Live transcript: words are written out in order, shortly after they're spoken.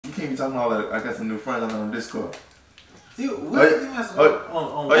can't be talking all that. I got some new friends on Discord. Dude, What's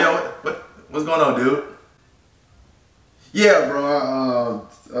going on, dude? Yeah, bro.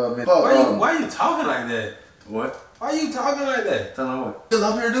 Man, why you talking like that? What? Why you talking like that? Tell me what? Still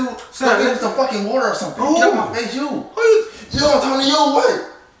up here, dude. Son, get some fucking water or something. Who? Get out my face, you. Who you? Yo, I'm talking to you.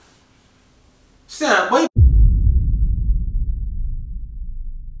 What? Son, boy.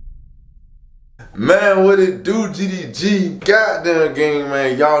 Man, what it do, GDG? Goddamn game,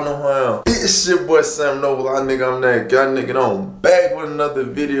 man. Y'all know who I am. It's your boy Sam Noble. I'm that guy nigga. I'm back with another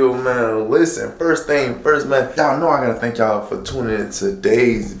video, man. Listen, first thing first, man. Y'all know I gotta thank y'all for tuning in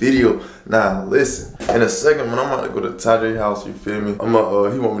today's video. Now, listen. In a second, man, I'm about to go to Tajay's house, you feel me? He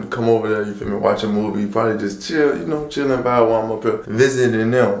want me to come over there, you feel me, watch a movie, probably just chill, you know, chilling by while I'm up here visiting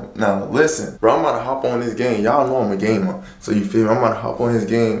them. Now, listen, bro, I'm about to hop on this game. Y'all know I'm a gamer, so you feel me? I'm about to hop on his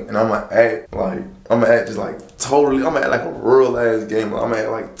game, and I'm gonna act just like totally, I'm gonna act like a real ass gamer. I'm gonna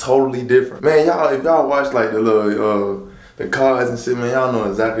act like totally different. Man, y'all, if y'all watch like the little, the cards and shit, man, y'all know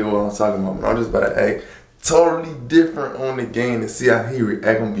exactly what I'm talking about, man. I'm just about to act totally different on the game to see how he react.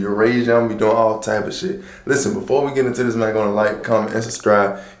 I'm gonna be raging, I'm gonna be doing all type of shit. Listen, before we get into this, man, gonna like, comment, and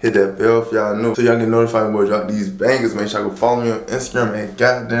subscribe. Hit that bell if y'all new, so y'all get notified when we drop these bangers. Make sure y'all go follow me on Instagram at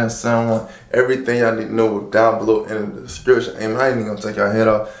GOTDAMNSAM. Everything y'all need to know down below in the description. And I ain't even gonna take y'all head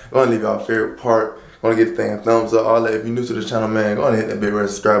off. Gonna leave y'all favorite part. Gonna get the thing a thumbs up, all that. If you're new to the channel, man, go ahead and hit that big red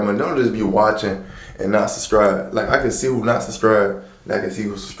subscribe button. Don't just be watching and not subscribe. Like, I can see who not subscribed, and I can see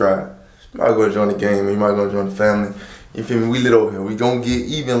who subscribed. You might go join the game, or you might go join the family. You feel me? We lit over here. We gonna get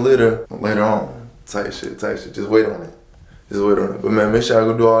even litter later on. Tight shit, tight shit. Just wait on it. Just wait on it. But man, make sure I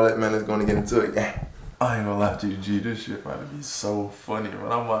go do all that, man. Let's go and get into it. Yeah. I ain't gonna lie to you, G. This shit about to be so funny,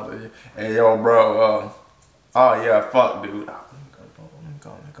 man. I'm about to. Hey, yo, bro. Oh yeah, fuck, dude.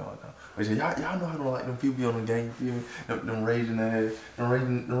 Calm down. But y'all know how to like them people be on the game. You feel me? Them raging ass, them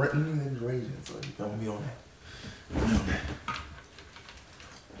raging. So you gonna be on that.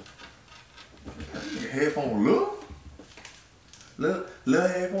 Headphone, little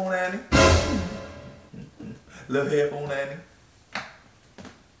headphone, Annie. Little headphone, Annie.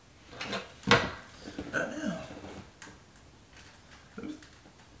 Damn.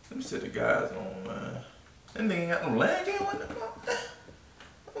 Let me set the guys on, man. That nigga ain't got no lag in with them.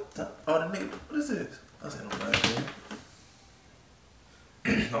 Oh, the nigga, what is this? I said no lag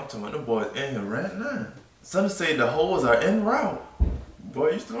in. I'm talking about them boys in here right now. Some say the hoes are en route.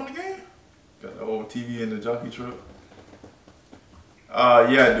 Boy, you still on the game? Got the old TV in the jockey truck.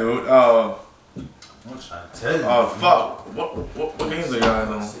 Yeah, dude. I'm trying to tell you. Fuck. What games are you guys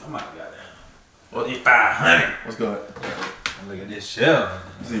on? Oh my god. What? 500. What's good? Look at this shell.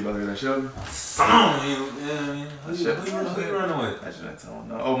 See, you about to look at that shell? Song, you know what I mean? Who you running with? Actually, I don't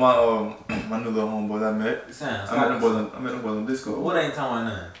know. Oh, my new little homeboys I met. I met them boys on Discord. What ain't talking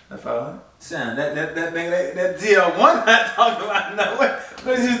about nothing? That 500? Son, that DL1 not talking about nothing.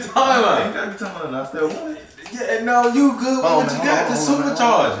 What is you talking about? I ain't gotta be talking about nothing. I still want it. Yeah, no, you good with what you got. The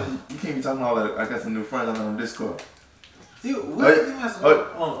supercharger. You can't be talking all that. I got some new friends on Discord. Dude, what you messing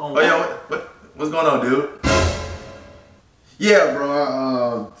on? What's going on, dude? Yeah,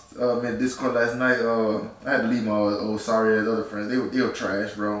 bro. I met Discord last night. I had to leave my old sorry ass other friends. They were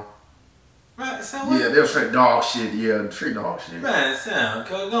trash, bro. Man, Sam, what? Yeah, they were straight dog shit. Yeah, straight dog shit. Man, Sam,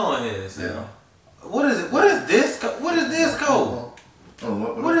 go on here, Sam. Yeah. What is it? What is Disco? What is Disco?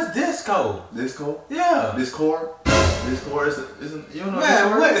 What is Disco? Disco? Yeah. Discord? Discord is you don't know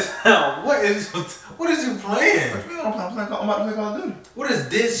man, Discord? what is you playing? What you mean I'm about to play Call of Duty? What is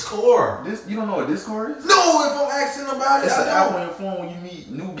Discord? You don't know what Discord is? No, if I'm asking about it, it's I an app don't. on your phone when you meet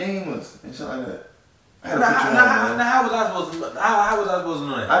new gamers and shit like that. How was I supposed to know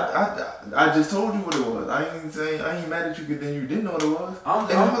that? I just told you what it was. I ain't mad at you because then you didn't know what it was. I'm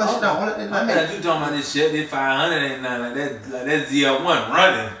mad at you talking about this shit. This 500 ain't nothing like that. Like that ZL1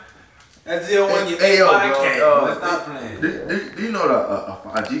 running. That ZL1 get 5K. Let's not playing. Do you know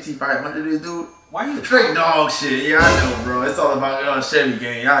a GT500 is, dude? Why you straight dog shit? Yeah, I know, bro. It's all about Chevy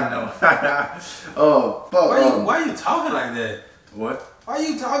game. I know. Fuck. Why you talking like that? What? Why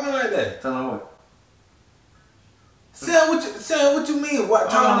you talking like that? Tell me what? Sam, what you mean? What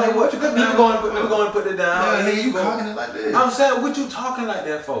talking like what? Let me go and put it down. Yeah, nigga, you talking it like this. I'm saying, what you talking like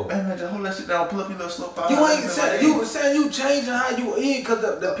that for? Man, just hold that shit down. Pull up your little slow file. You ain't saying you changing how you in because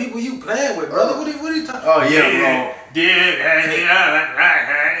the people you playing with, brother. What are you talking? Oh yeah, bro.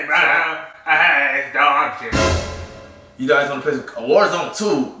 You guys wanna play Warzone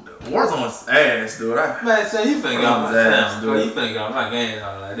 2? Warzone's ass, dude. Man, Sam, you finna get on my ass, dude. You finna get on my game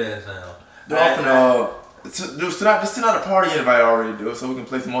like that, Sam. Dude, send out a party invite already, dude, so we can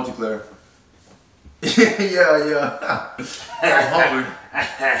play some multiplayer. Yeah. I'm hungry.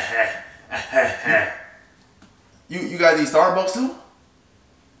 You got these Starbucks too?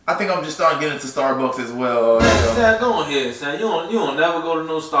 I think I'm just starting getting into Starbucks as well. Sam, go ahead, Sam. You don't never go to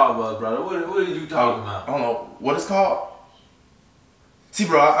no Starbucks, brother. What are you talking about? I don't know what it's called. See,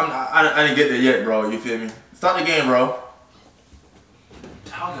 bro, I didn't get there yet, bro. You feel me? Start the game, bro.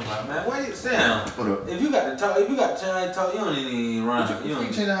 Talking about, man. Wait, Sam. What up? If you got to talk, if you got time to talk, you don't need to run. You don't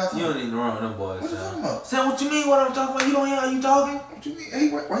need to run them boys. What you talking about? Sam, what you mean? What I'm talking about? You don't hear how you talking? What you mean? Hey,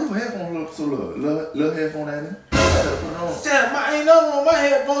 why you headphone so little headphone at me? Sam, ain't nothing on my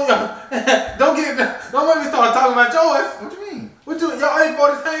headphone. Don't make me start talking about yours. What you mean? Your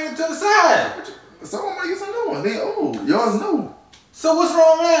 840's hanging to the side. So I'm gonna get some new ones. They old. Yours new. So what's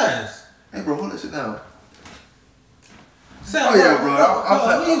wrong with mine? Hey, bro, hold that shit down. Sam, oh yeah, bro.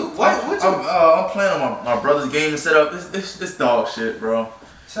 I'm playing on my brother's game setup. This dog shit, bro.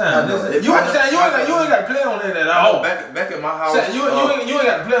 Sam, you ain't got to play on it at all. Oh, back at my house. Sam, you ain't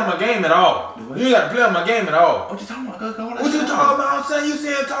got to play on my game at all. You ain't got to play on my game at all. What you talking about? What you talking about, son? You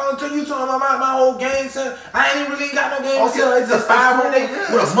talking about my whole game, son? I ain't even really got no game. It's a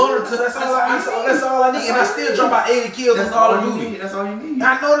 5-1-8 with a monitor. That's all I need. And I still drop out 80 kills on Call of Duty. That's all you need.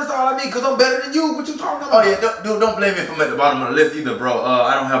 I know that's all I need because I'm better than you. What you talking about? Oh yeah, don't blame me if I'm at the bottom of the list either, bro.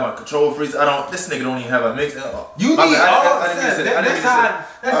 I don't have my control freeze. This nigga don't even have a mix. You need all.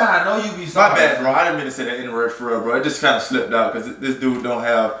 That's how I know you be sorry. My bad, bro. I didn't mean to say that in word for real, bro. It just kind of slipped out because this dude don't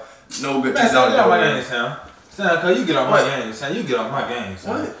have no good teeth out there. Sam, cause you get off my game, Sam. You get off my game,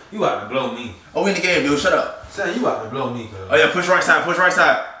 Sam. What? You out to blow me. Oh, we in the game, dude. Shut up. Sam, you out to blow me, cuz. Oh yeah, push right side.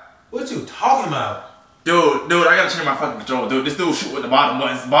 What you talking about? Dude, I gotta change my fucking control, dude. This dude shoot with the bottom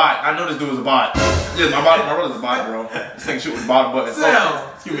button. It's a bot. I know this dude is a bot. Yeah, my brother's a bot, bro. This nigga shoot with the bottom button. Sam,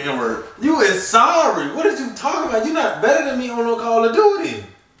 excuse me, your word. You is sorry. What are you talking about? You not better than me on no Call of Duty.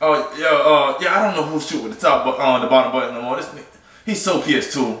 Oh yeah, I don't know who shoot with the top, but the bottom button no more. This nigga, he's so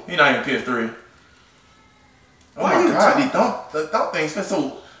PS2. He's not even PS3. Oh my god, these thump things feel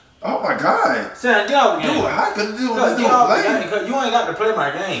so. Oh my god. Sam, get out the game. Dude, how could do this? You ain't got to play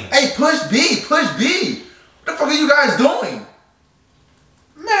my game. Hey, push B. What the fuck are you guys doing?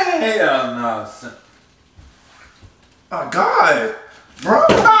 Man, hell no, son. Oh god, bro.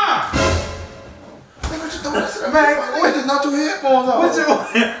 What you doing? Man, what just knocked your headphones off? What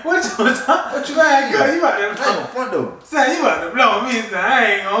you man, girl, you about to blow. Front door. Son, you about to blow me, son. I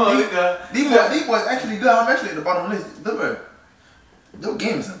ain't gonna look up. These boys actually good. I'm actually at the bottom of the list. Look at your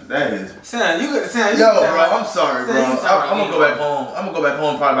game is something that is. Son, yo, bro, I'm sorry, bro. I'm gonna go back home. I'm gonna go back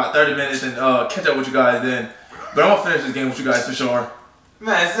home probably about 30 minutes and catch up with you guys then. But I'm gonna finish this game with you guys for sure.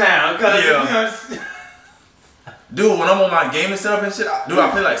 Man, Sam, yeah. Dude, when I'm on my gaming setup and shit, I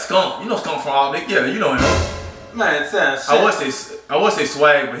play like Skunk. You know Skunk from All Nick? Yeah, you know him. Man, Sam, shit. I would say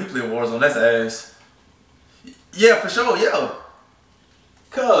Swag, but he play Warzone. That's ass. Yeah, for sure. Yeah.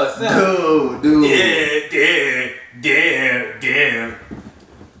 Cuz, Sam. Dude. Yeah.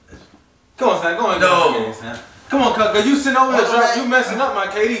 Come on, Sam. Go on. No. Sam. Come on, cuz you sitting over here, you messing up my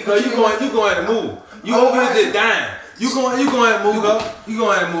KD, cuz you going to move. You over here just dying. You going to move up. You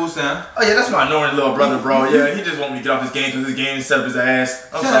going to move, Sam. Oh yeah, that's my annoying little brother, bro. Yeah, he just want me to get off his game because his game set up his ass.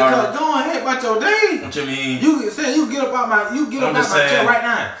 I'm sorry. Go ahead about your day. What you mean? You get up out my chair right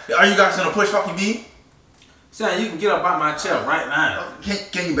now. Are you guys gonna push fucking B? Sam, you can get up out my chair right now.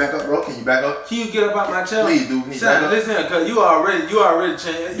 Can you back up, bro? Can you back up? Can you get up out my chair? Please, dude. Sam, listen, cause you already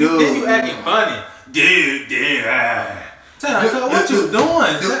changed. Then you acting funny. Dude. Sam, what you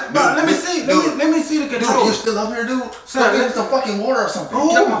doing? Let me see the control. Dude, you still up here, dude? Sam, get some fucking water or something.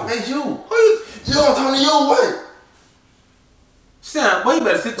 Get out my face, you. Who you? You know what I'm talking to you? What? Sam, boy, you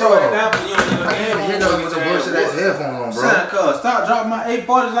better sit your ass down for you don't get no headphones. You know with the bullshit ass headphones on, bro. Sam, cuz, stop dropping my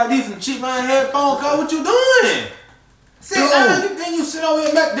 840s like these and cheap my headphones, cuz. What you doing? Sit down, then you sit over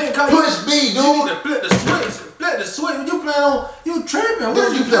here back there, cuz. Push B, dude. You need to flip the switch. You playing on, you tripping.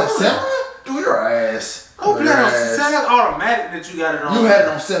 What you play on 7? Dude, your ass. Who playing on 7? That's automatic that you got it on. You had it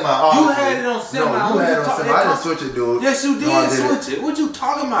on semi. You had it on semi. No, you had it on semi. I didn't switch it, dude. Yes, you did switch it. What you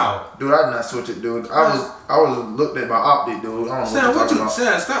talking about? Dude, I did not switch it, dude. I was looked at my optic, dude. I don't know what you talking about.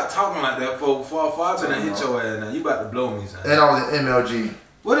 Sam, stop talking like that, folks. Before I better hit your ass now. You about to blow me, Sam. And I was in MLG.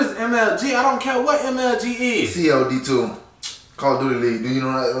 What is MLG? I don't care what MLG is. CLD2. Call of Duty League. Do you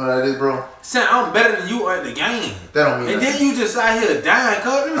know what that is, bro? Sam, I'm better than you at the game. That don't mean and nothing. then you just out here dying,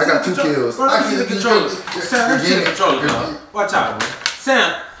 cuz. I got 2 kills. Bro, let me see the controller. Sam, let me see the controller, bro. Watch out, bro.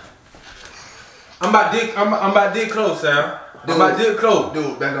 Sam, I'm about to dig close, Sam. I'm about to dig close.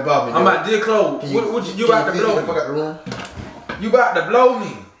 Dude, back up off me. I'm about to dig close. You about to blow me. Fuck out the room. You about to blow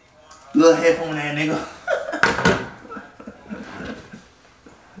me. Little headphone ass nigga.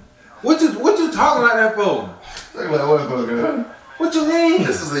 What you talking like that for? Look like what, bro? What you mean?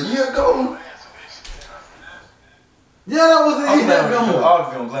 This is a year ago. Yeah, that was a year ago.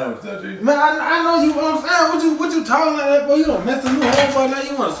 Obviously, I'm playing with that, G. Man, I know you. I'm saying, what you talking like that, boy? You done met some new homeboy now.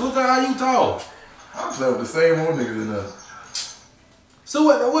 You want to switch out how you talk? I'm playing with the same old niggas in there. So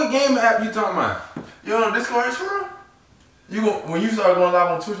what game app you talking about? You don't know Discord is for real? When you start going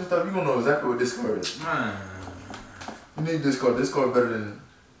live on Twitch and stuff, you gonna know exactly what Discord is. Man. You need Discord. Discord better than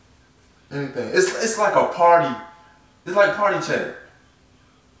anything. It's like a party. It's like party chat.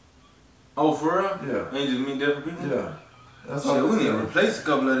 Oh, for real? Yeah. Ain't just meet different people? Yeah. That's Shit, we need to replace a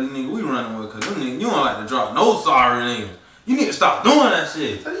couple of these niggas we running with, cause them niggas, you don't like to drop no sorry niggas. You need to stop doing that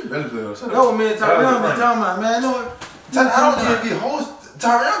shit. Tell you better play. That's what me and Tyrell be talking about, man. You know what? I don't even be host.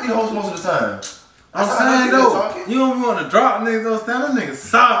 Tyrell be host most of the time. I'm saying though, you don't want to drop niggas those times. Them niggas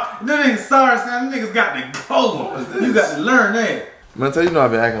sorry. Them niggas sorry, son. Them niggas got to go. You got to learn that. Man, tell you know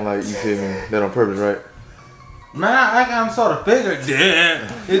I've been acting like, you feel me, that on purpose, right? Man, I'm sort of figured, damn.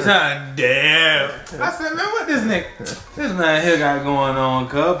 It's time, damn. I said, man, what this this man here got going on,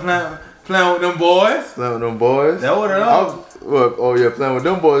 cuz? Playing with them boys. Playing with them boys? That what it is? Oh yeah, playing with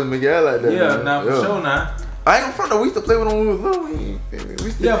them boys, Miguel like that. Yeah, man. now for sure now. I ain't in front of, we used to play with them when we was little.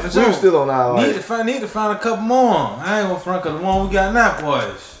 Yeah, for sure. We were still on our need to find a couple more. I ain't gonna front cause the one we got now,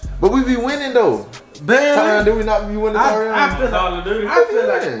 boys. But we be winning though. Barely. Do we not be winning? I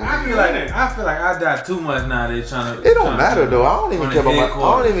feel like I die too much nowadays trying to. It don't matter though. I don't even care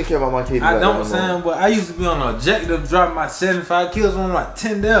about my KD. I don't saying, but I used to be on an objective, dropping my 75 kills on like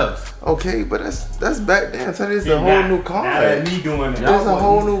 10 deaths. Okay, but that's back then. So this is a whole new card. That's me doing it. That's a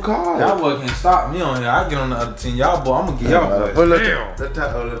whole new card. Y'all boy can't stop me on here. I get on the other team. Y'all boy, I'm gonna get y'all boys. But look,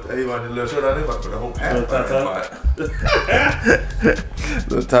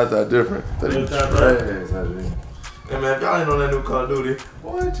 Little Tata different. Hey man, if y'all ain't on that new Call of Duty,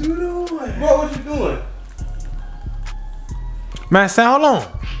 what you doing? Boy, what you doing? Man, say hold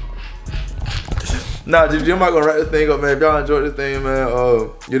on. Nah, GG, I'm not gonna wrap this thing up, man. If y'all enjoyed this thing, man,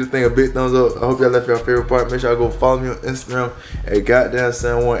 give this thing a big thumbs up. I hope y'all left your favorite part. Make sure y'all go follow me on Instagram at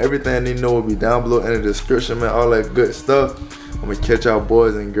GOTDAMNSAM1. Everything I need to know will be down below in the description, man. All that good stuff. I'm gonna catch y'all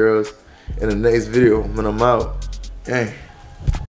boys and girls in the next video when I'm out. Gang.